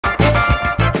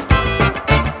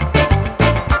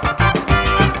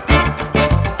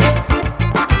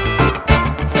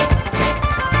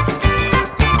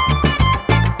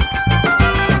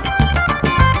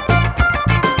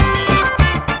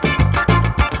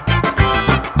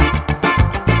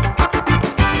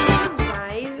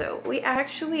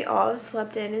actually all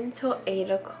slept in until 8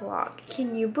 o'clock.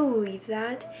 Can you believe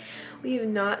that? We have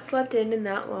not slept in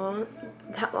that long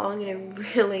in a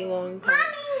really long time.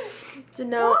 Mommy! So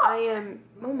now I am,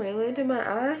 oh my, look at my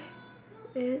eye.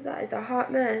 That is a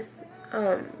hot mess.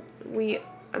 I'm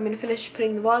gonna finish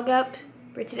putting the vlog up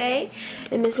for today.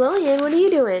 And Miss Lillian, what are you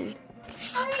doing?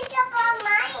 I waked up all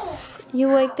night. You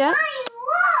waked up? Mommy,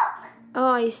 look!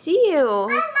 Oh, I see you.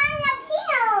 I'm up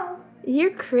here.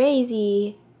 You're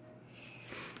crazy.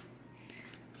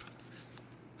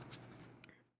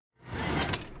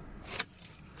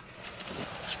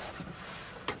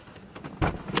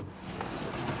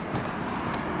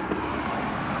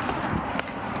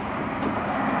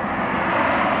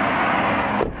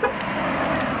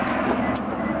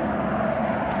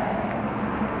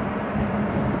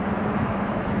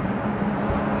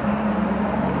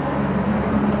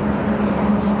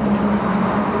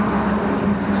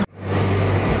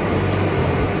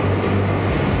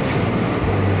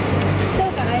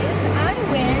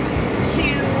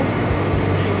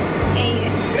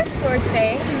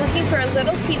 Today. I'm looking for a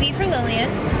little TV for Lillian,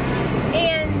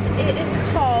 and it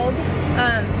is called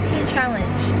Teen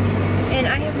Challenge. And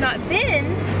I have not been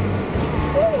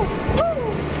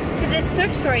to this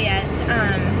thrift store yet.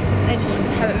 I just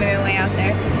haven't made my way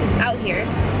out here.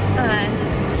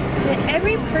 But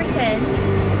every person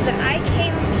that I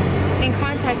came in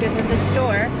contact with at the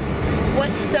store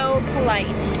was so polite.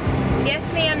 Yes,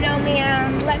 ma'am, no,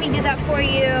 ma'am, let me do that for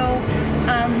you.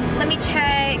 Let me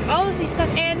check, all of these stuff.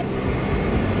 And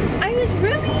I was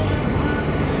really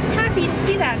happy to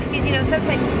see that because, you know,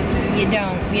 sometimes you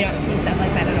don't see stuff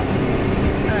like that at all.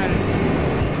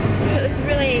 So it was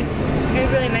really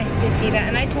nice to see that.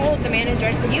 And I told the manager,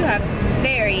 I said, you have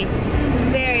very,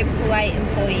 very polite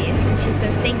employees. And she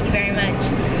says, thank you very much.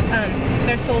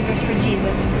 They're soldiers for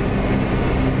Jesus.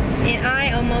 And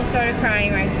I almost started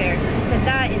crying right there. I said,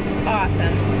 that is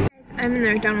awesome. I'm in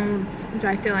the McDonald's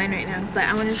drive-thru line right now, but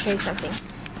I want to show you something.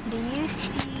 Do you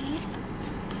see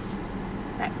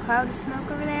that cloud of smoke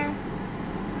over there?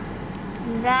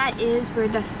 That is where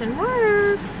Dustin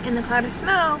works, and the cloud of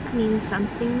smoke means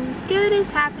something good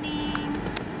is happening.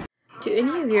 Do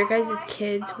any of your guys'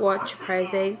 kids watch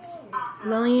Surprise Eggs?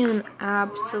 Lillian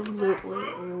absolutely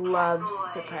loves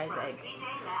Surprise Eggs.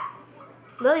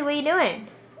 Lily, what are you doing?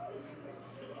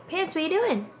 Pants, what are you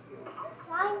doing?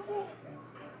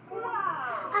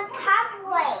 A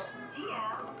cowboy.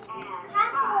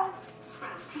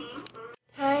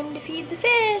 Time to feed the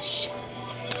fish.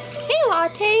 Hey,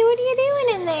 Latte, what are you doing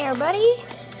in there, buddy?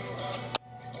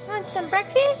 Want some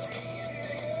breakfast?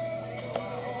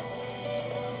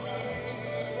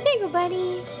 There you go,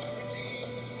 buddy.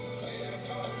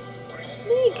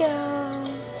 There you go.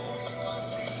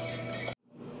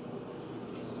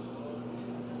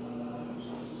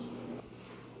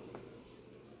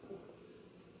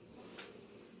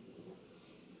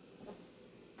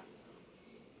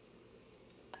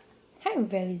 Hi,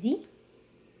 Rosie.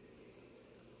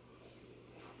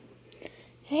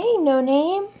 Hey, no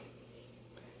name.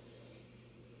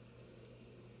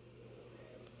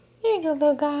 There you go,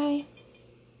 little guy.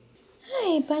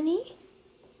 Hi, bunny.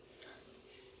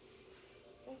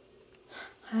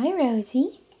 Hi,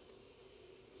 Rosie.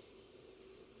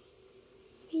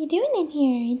 What are you doing in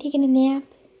here? Are you taking a nap?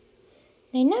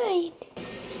 Night-night.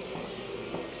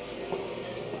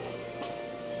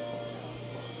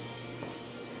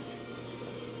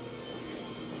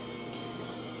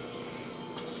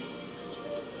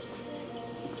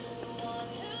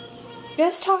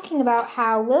 Just talking about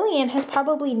how Lillian has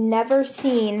probably never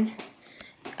seen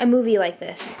a movie like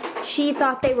this. She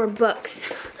thought they were books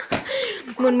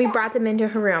when we brought them into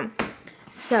her room.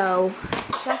 So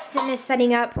Dustin is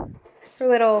setting up her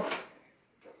little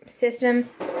system.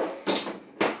 Dustin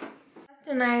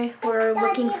and I were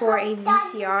looking for a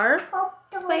VCR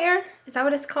player. Is that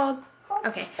what it's called?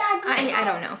 Okay, I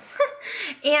don't know.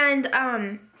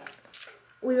 And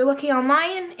we were looking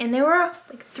online, and they were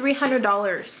like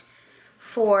 $300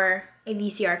 for a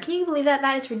VCR. Can you believe that?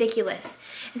 That is ridiculous.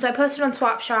 And so I posted on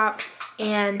Swap Shop,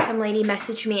 and some lady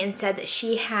messaged me and said that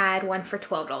she had one for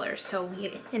 $12. So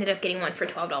we ended up getting one for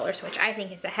 $12, which I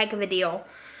think is a heck of a deal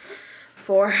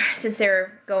since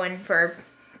they're going for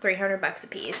 300 bucks a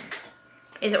piece.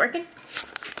 Is it working?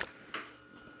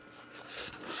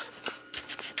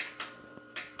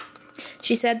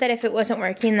 She said that if it wasn't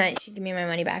working, that she'd give me my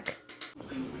money back.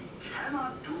 We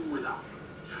cannot do without,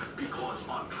 because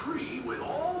a tree with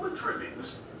all the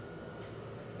trimmings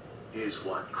is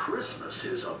what Christmas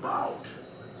is about.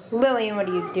 Lillian, what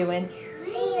are you doing?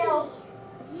 Leo.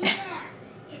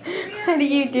 What are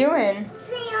you doing?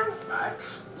 Max?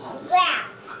 Brown.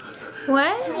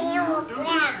 What? Leo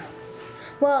brown.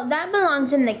 Well, that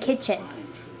belongs in the kitchen.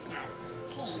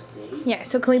 Okay. Yeah,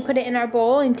 so can we put it in our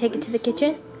bowl and take it to the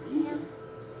kitchen? No.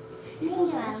 It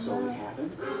was also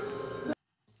happened